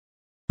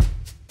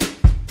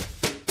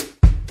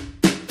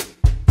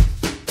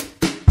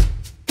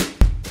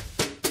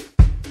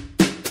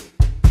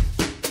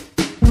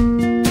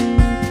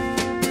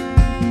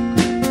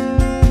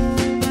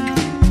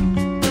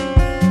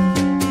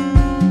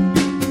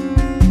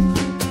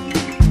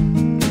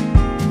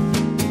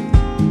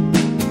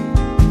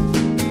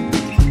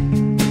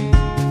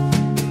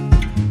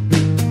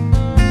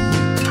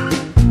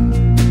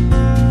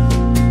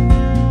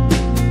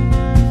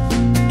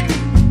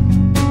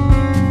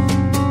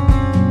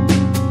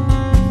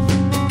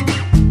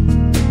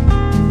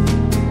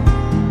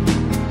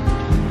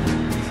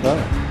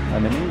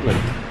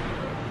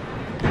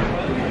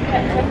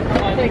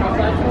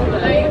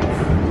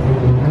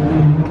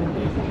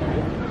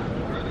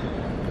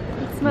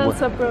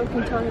smells of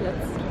broken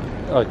toilets.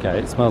 Okay,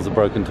 it smells of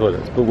broken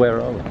toilets, but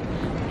where are we?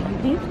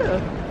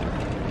 Heathrow.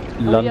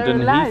 London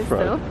we are alive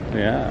Heathrow. Still.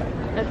 Yeah.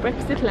 At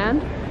Brexit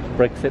land.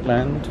 Brexit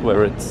land,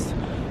 where it's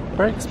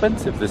very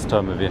expensive this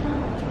time of year.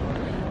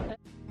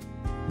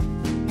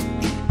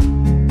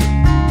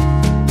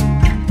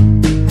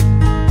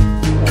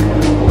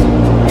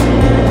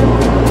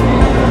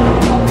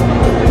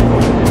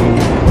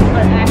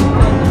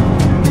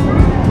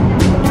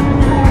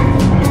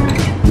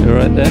 You're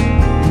right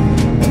there.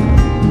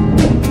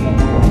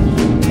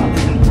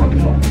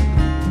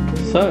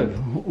 So,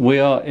 we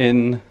are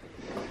in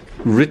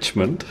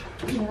Richmond.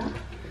 Yeah.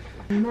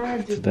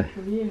 Magic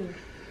view.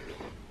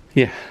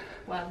 Yeah.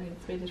 Well, in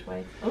Swedish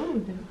way. Oh,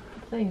 the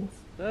planes.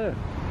 So,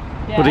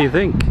 Yeah. what do you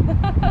think?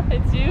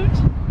 It's huge.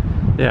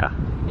 Yeah.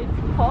 It's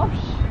posh.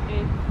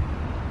 It's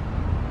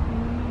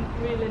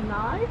really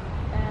nice.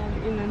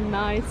 And in a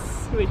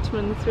nice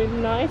Richmond, it's really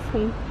nice.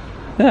 And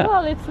Yeah.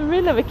 well, it's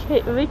really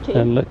Vicky.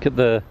 And look at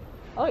the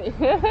Oh,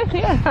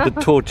 yeah.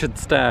 the tortured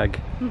stag.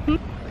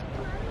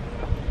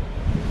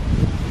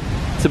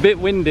 It's a bit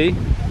windy.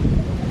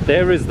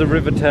 There is the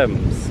River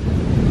Thames.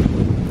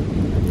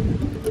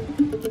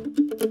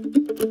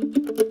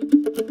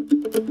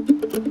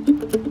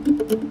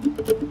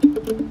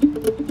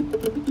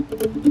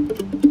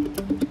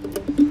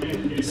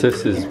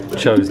 Sis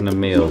has chosen a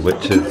meal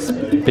which is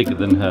bigger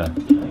than her.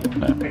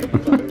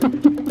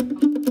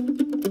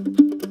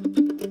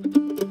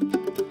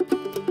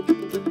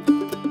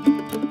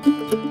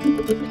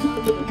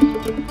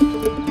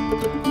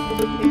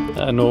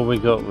 And all we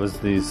got was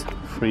these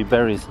free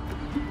berries.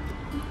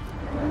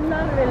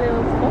 Lovely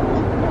little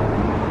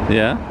spot.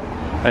 Yeah?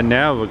 And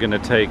now we're going to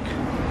take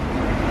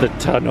the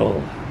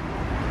tunnel.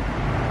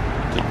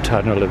 The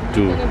tunnel of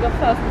doom. I'm gonna go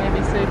first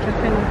maybe so you can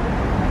finish.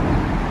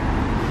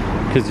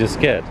 Because you're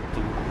scared.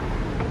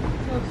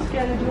 So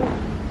scared of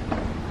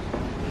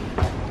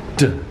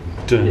Dun,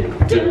 dun,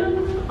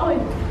 dun. Oj,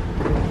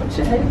 what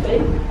should I say?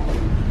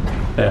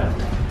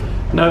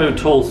 Yeah. No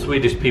tall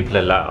Swedish people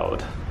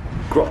allowed.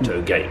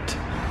 Grotto Gate.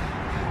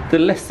 The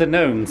lesser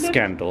known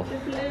scandal.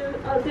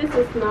 Oh, this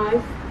is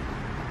nice.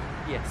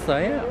 Yes,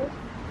 I am.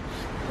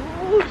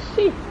 Oh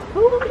shit!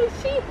 Holy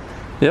shit!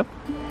 Yep.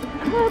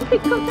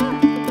 Pick up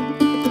that.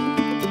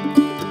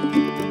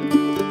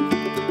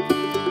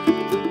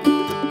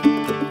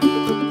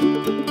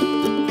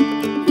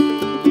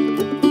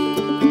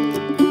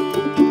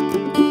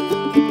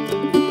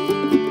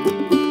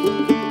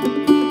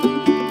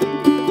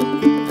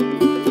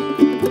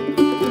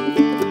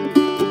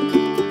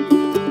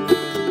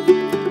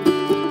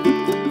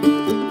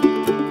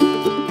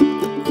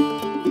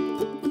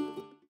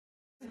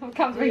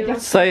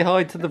 Say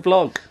hi to the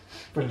vlog.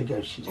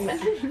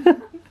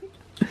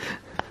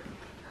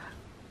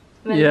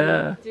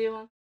 Yeah. Do you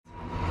want?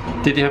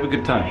 Did you have a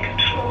good time?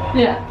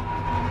 Yeah.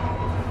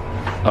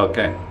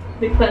 Okay.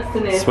 The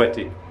question is.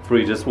 Sweaty.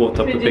 We just walked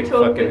up a big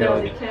fucking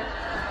hill.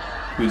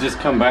 We just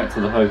come back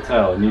to the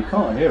hotel and you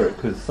can't hear it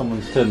because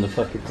someone's turned the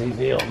fucking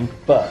TV on.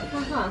 But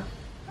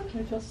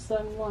Okay, just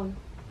one.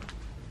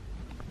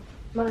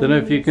 don't know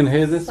if you can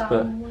hear this,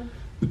 but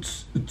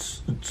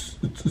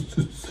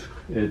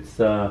it's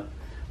a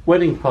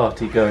wedding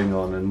party going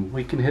on and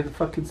we can hear the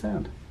fucking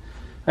sound.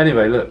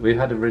 Anyway, look, we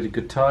had a really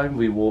good time.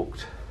 We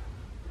walked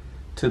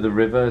to the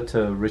river,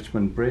 to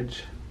Richmond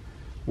Bridge,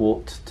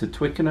 walked to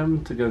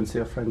Twickenham to go and see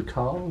our friend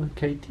Carl and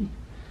Katie,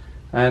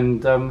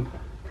 and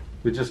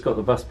we just got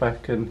the bus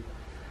back and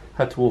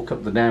had to walk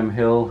up the damn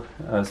hill,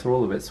 so we're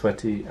all a bit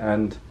sweaty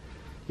and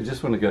we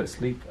just want to go to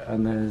sleep,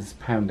 and there's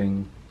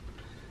pounding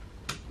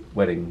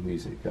wedding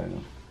music going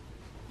on.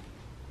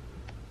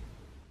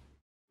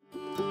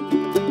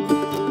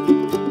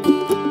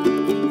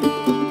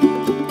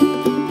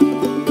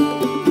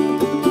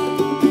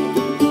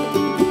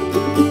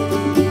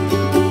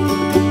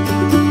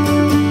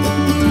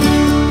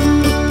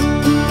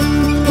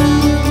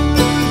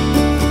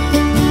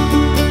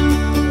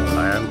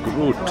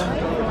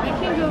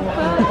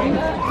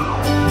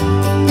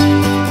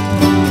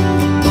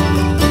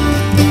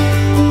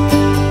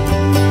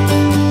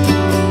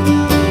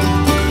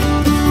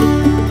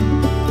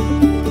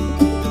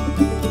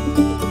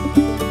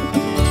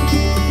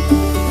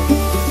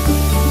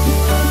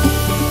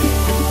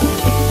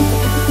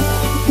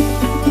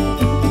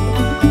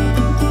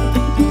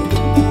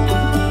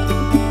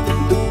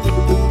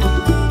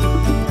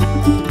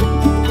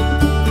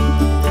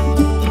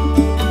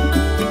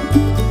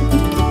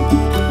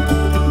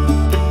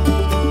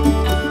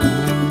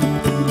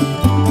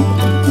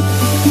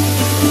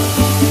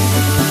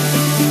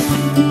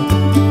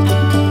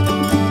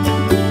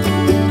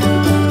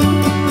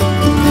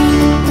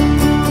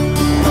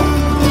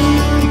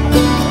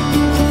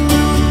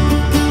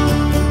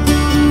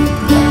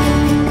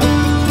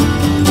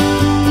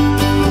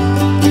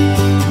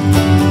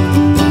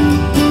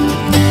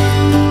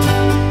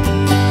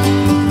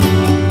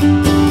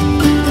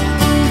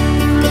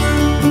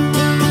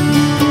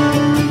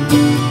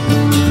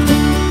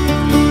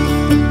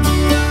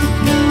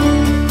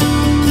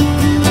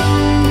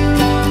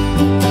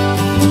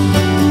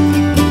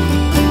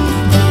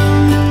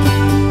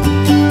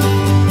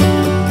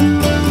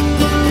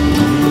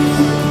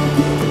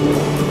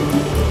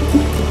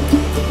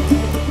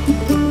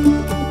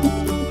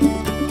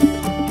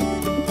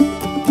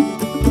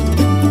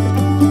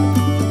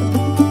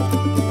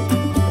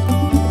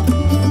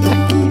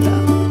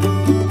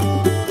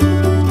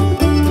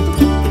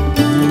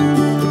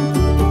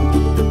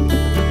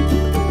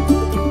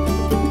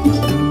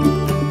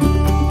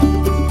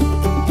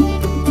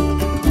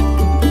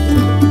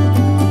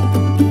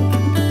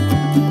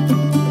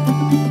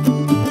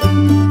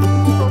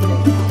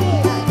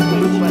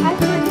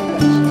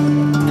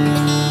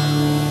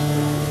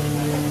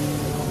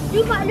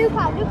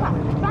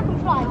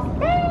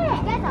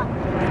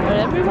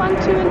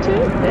 2 and 2?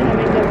 They're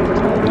having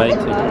double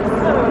Mating.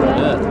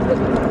 Yeah.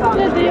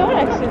 Yeah, they are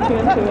actually 2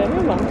 and 2,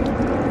 everyone.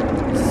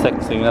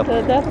 Sexing up.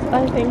 So that,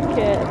 I think,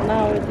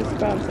 now the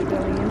sperms are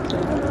going into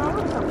it.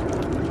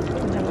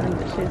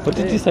 What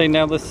did you say,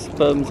 now the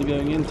sperms are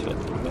going into it?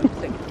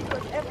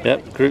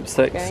 Yep, group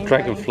sex, Gang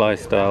dragonfly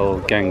style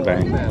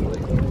gangbang.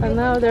 And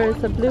now there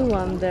is a blue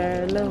one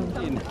there alone.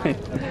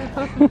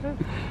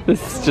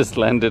 This just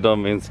landed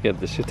on me and scared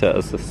the shit out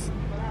of us.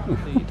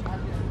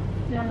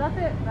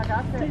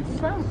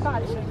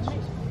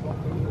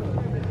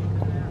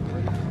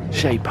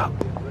 Shape up.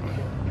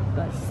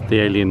 That's the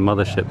alien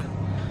mothership.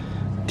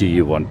 Do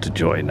you want to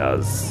join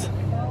us?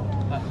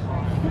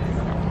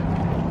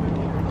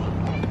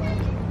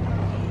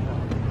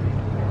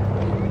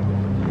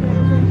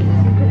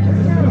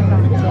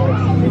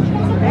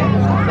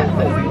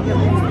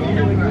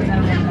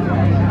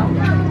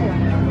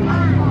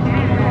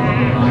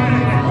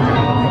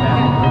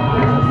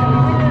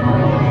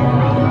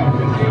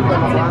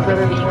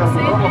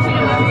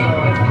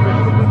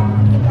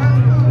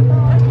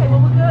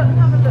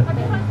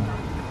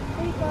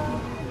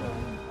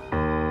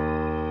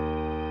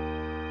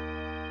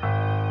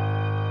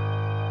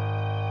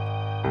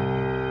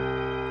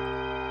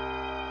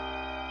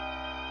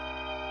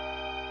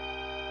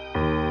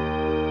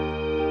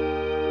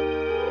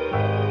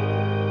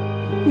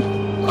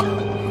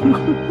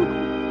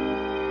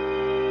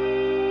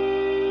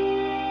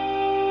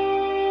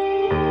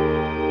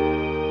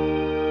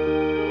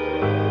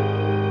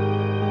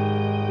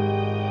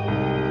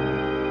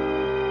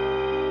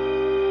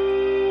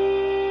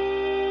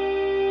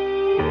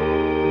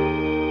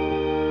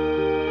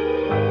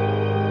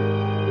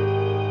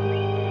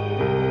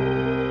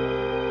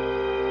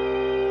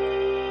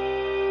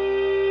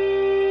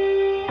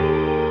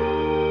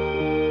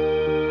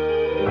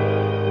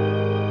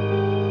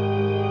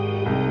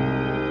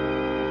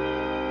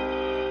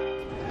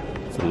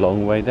 It's a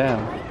long way down.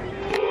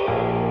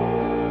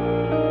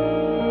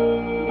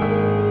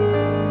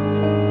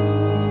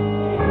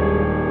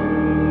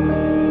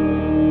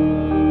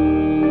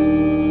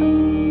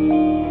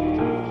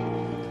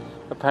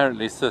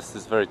 Apparently Sus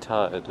is very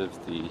tired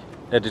of the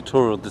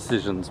editorial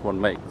decisions one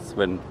makes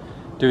when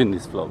doing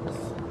these vlogs.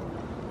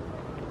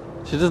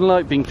 She doesn't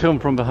like being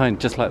filmed from behind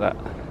just like that.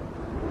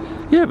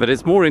 Yeah, but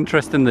it's more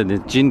interesting than a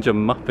ginger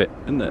muppet,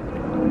 isn't it?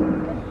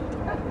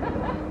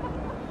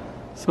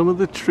 Some of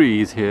the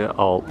trees here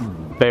are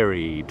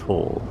very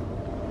tall.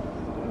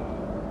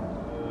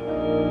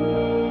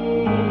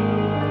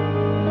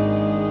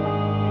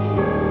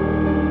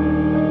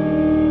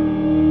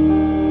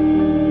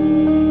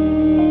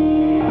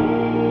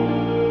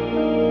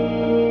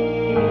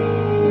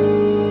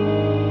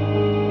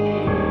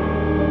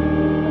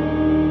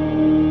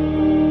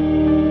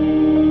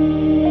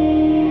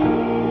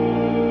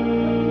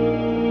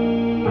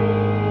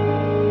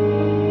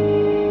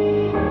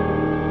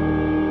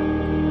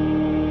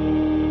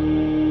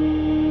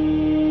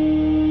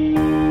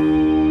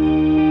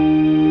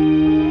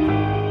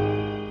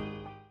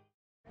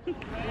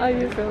 Are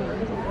you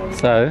filming?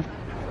 So,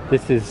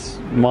 this is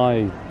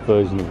my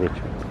version of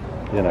Richmond.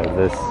 You know,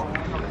 there's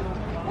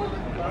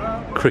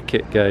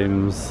cricket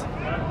games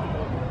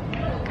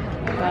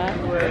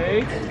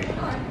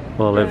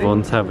while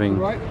everyone's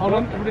having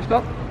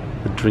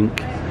a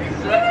drink.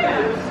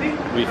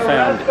 We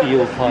found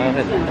Eel Pie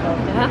Island.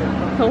 Yeah,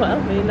 well,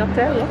 we're not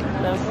there yet.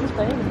 No one's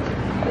playing.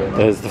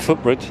 There's the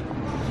footbridge.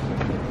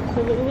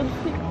 So we will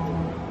see.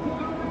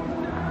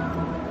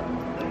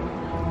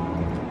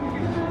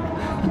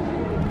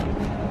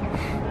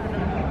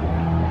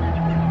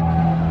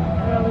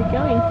 Where are we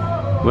going?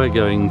 We're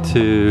going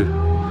to,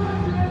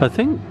 I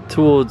think,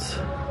 towards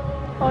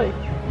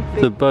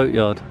the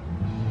boatyard.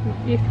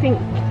 You think?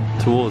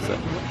 Towards it.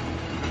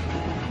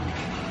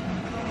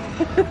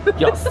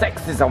 Your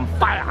sex is on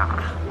fire!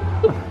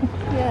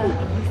 Yeah,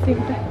 I think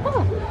that.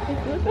 Oh,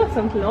 it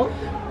wasn't long.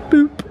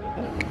 Boop.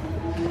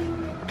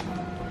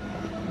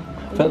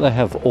 I bet they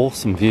have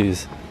awesome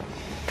views.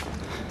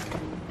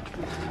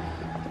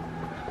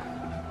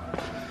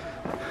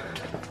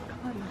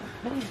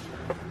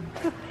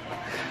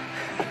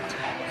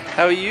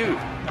 How are you?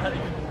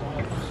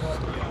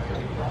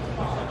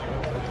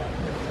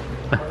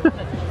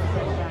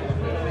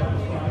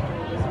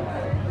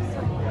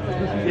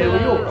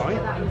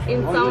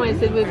 In some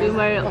ways it will be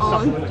very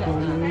on.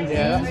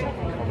 Yeah.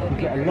 You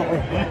get a lot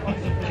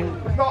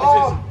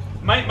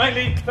of...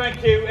 Mainly,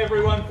 thank you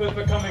everyone for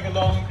coming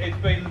along. It's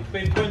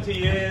been 20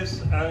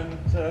 years and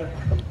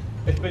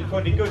it's been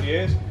 20 good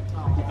years.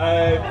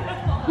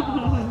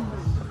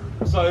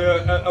 So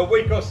a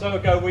week or so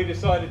ago we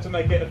decided to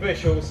make it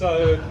official.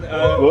 So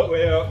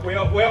we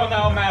are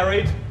now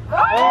married.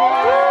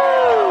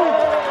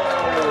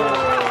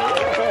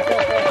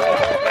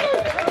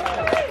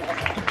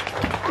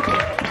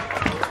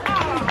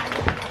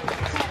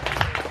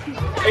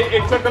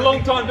 It took a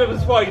long time to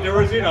persuade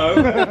her, as you know.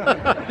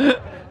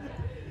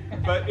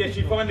 But yeah,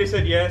 she finally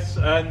said yes,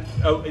 and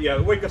yeah,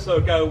 a week or so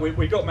ago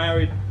we got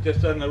married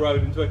just down the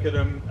road in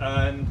Twickenham,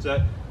 and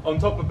on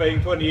top of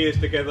being 20 years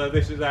together,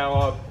 this is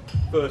our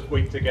first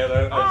week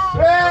together. You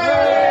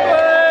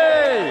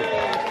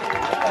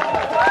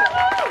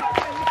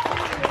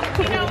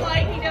know,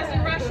 like, he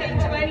doesn't rush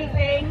into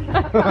anything. I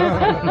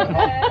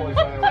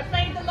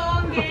played the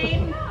long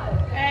game,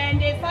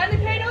 and it finally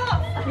paid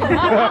off.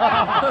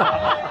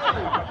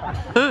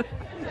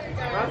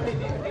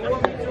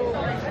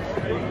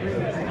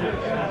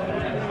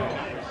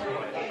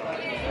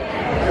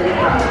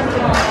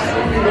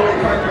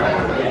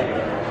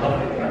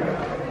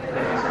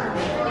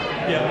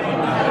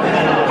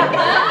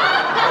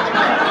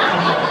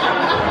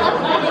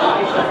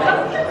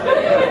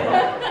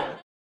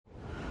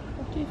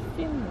 What are you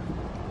filming?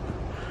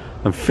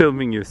 I'm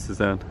filming you,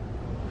 Suzanne.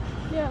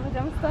 Yeah, but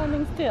I'm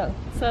standing still,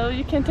 so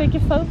you can take a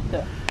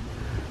photo.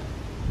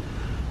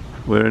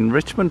 We're in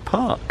Richmond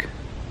Park.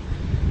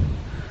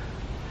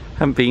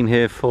 Haven't been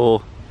here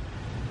for,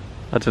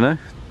 I don't know,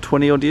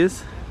 20 odd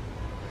years?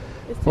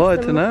 Well, I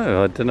don't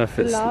know. I don't know if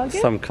it's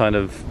some kind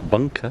of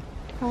bunker.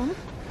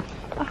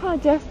 Aha,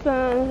 just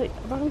a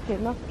bunker,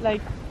 not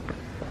like,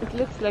 it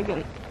looks like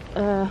an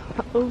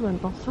oven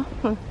also.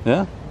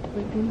 Yeah?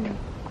 Within,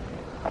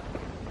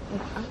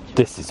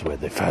 This is where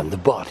they found the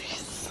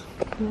bodies.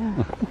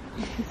 yeah.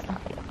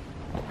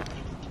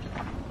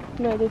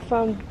 No, they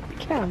found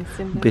cans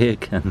in there. Beer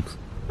cans.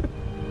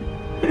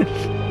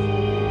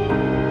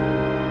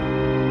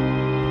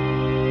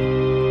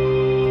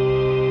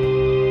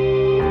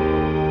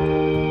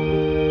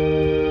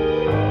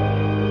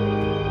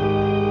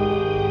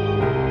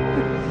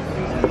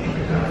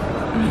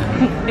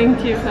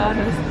 Thank you,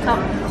 Gardens.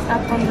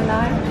 Up on the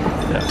line.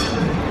 Yeah.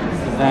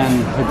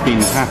 Anne had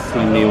been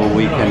hassling me all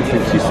weekend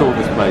since she saw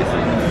this place.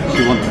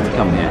 She wanted to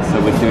come here, so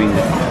we're doing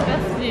this.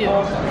 That's you.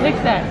 Look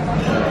there.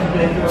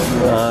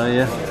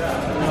 Yeah.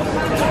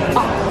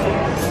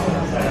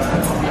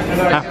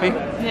 Happy?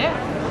 Yeah.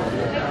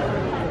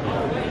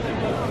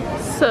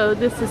 So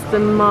this is the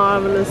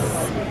marvelous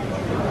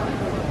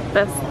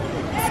best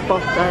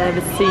spot I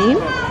ever seen.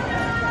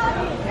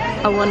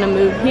 I want to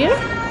move here.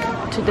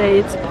 Today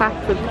it's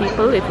packed with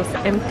people. It was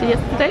empty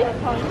yesterday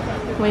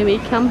when we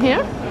come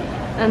here.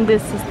 And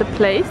this is the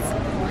place,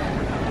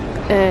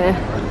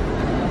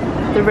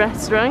 the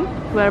restaurant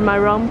where my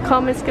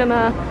rom-com is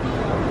gonna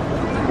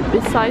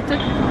be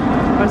sited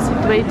or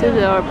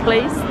situated or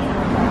placed,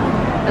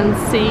 and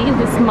see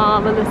these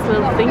marvelous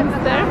little things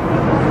there,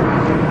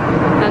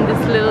 and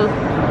this little,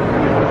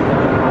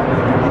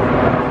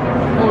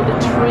 all the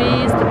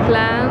trees, the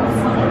plants,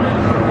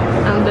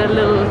 and the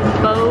little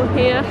bow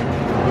here.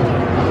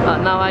 But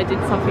now I did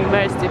something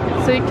very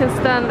stupid. So you can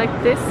stand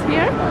like this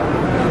here.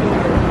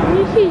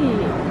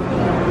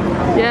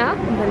 Yeah,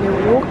 and then you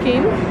walk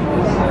in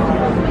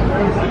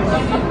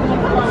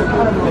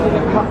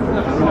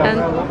and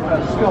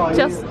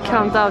just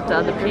count out the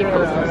other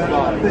people.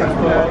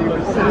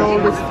 And all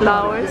these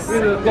flowers,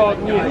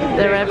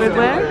 they're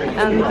everywhere,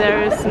 and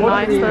there is a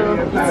nice little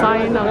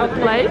sign of the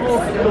place.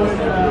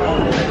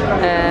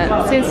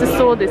 Since I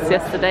saw this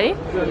yesterday,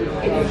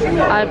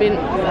 I've been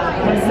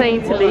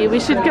saying to Lee, we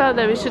should go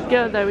there, we should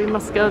go there, we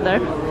must go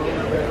there.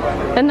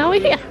 And now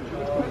we're here.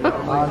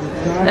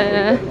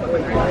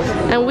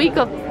 And we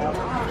got,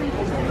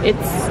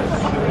 it's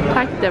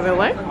packed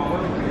everywhere,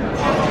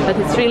 but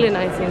it's really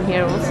nice in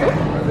here also.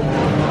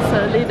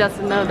 So Lee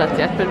doesn't know that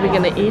yet, but we're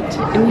gonna eat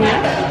in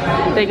here.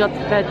 They got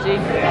veggie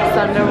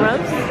thunder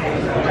roast.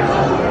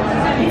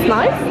 It's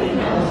nice.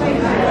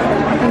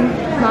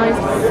 Nice.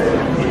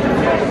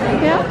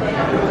 Yeah.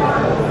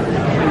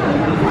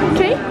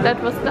 Okay,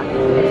 that was that.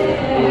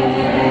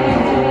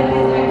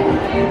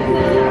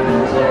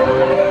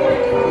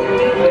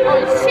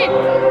 Oh shit,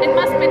 it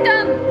must be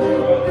done.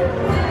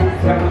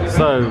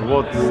 So,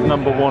 what's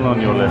number one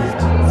on your list?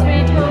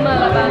 Sweet home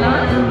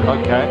Alabama.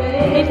 Okay.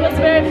 It was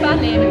very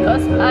funny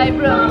because I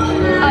wrote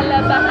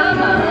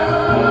Alabama.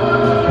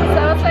 So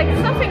I was like,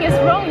 something is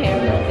wrong here.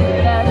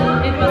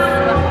 It was.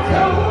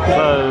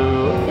 So,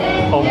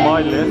 on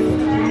my list,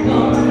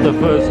 the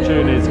first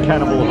tune is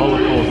Cannibal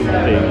Holocaust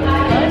theme.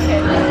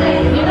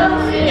 Okay. You're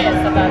not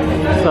serious about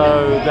it. So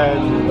then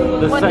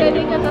the What are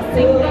they gonna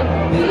sing then?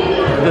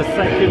 The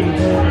second.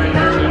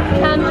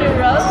 Country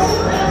Road.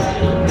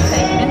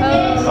 Take me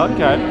home.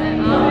 Okay.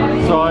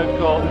 So I've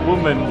got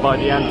Woman by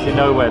the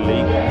Anti-Nowhere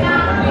League.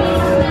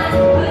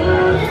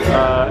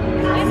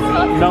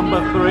 Number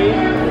 3.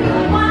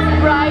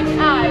 Bright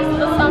Eyes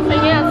or something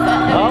else.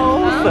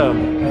 Oh, awesome.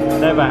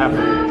 Never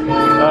happened.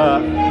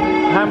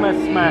 Hammer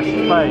Smash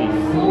Face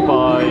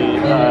by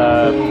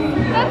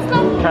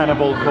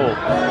Cannibal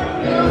Corpse.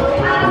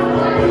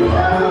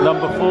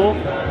 Number 4.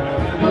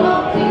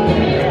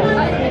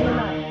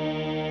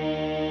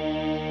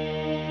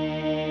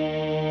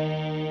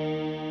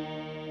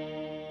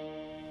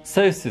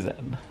 So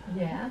Suzanne,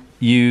 Yeah.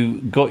 you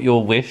got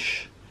your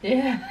wish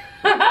Yeah.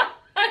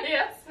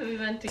 Yes, we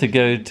went to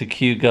go to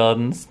Kew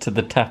Gardens to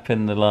the Tap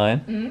in the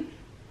Lion. Mm.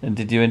 And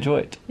did you enjoy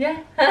it? Yeah.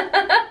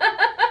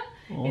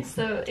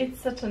 Awesome. It's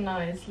such a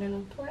nice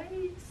little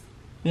place.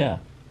 Yeah.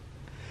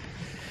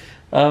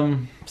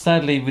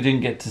 Sadly, we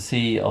didn't get to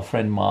see our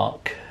friend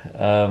Mark.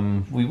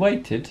 We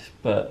waited,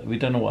 but we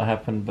don't know what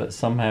happened, but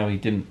somehow he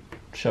didn't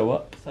show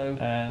up. So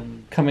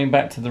coming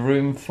back to the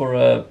room for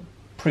a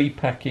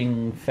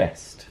pre-packing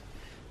fest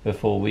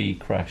before we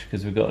crash,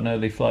 because we've got an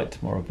early flight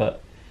tomorrow.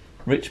 But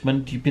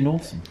Richmond, you've been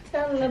awesome.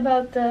 Tell me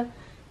about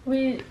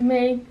we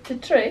made the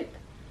trip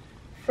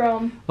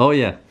from... Oh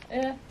yeah.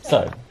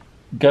 So,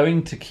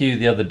 going to Kew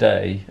the other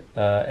day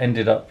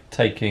ended up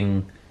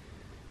taking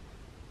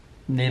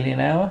nearly an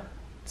hour,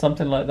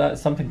 something like that,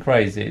 something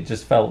crazy. It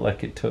just felt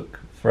like it took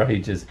for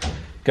ages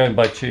going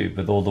by tube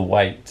with all the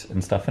wait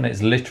and stuff, and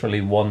it's literally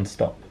one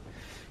stop.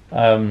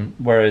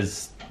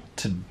 Whereas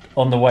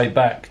on the way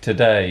back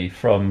today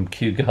from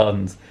Kew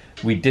Gardens,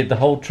 we did the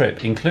whole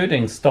trip,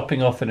 including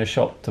stopping off in a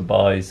shop to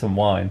buy some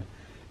wine,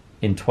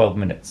 in 12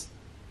 minutes.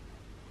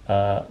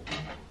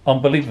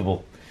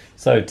 Unbelievable.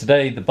 So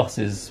today the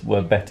buses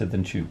were better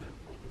than tube.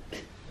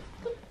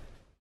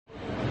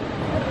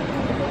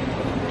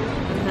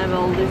 Have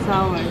all this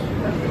hour.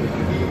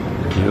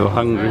 You're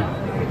hungry?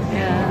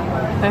 Yeah.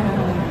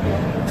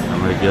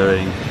 And we're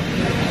going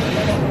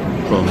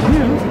from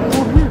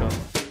here.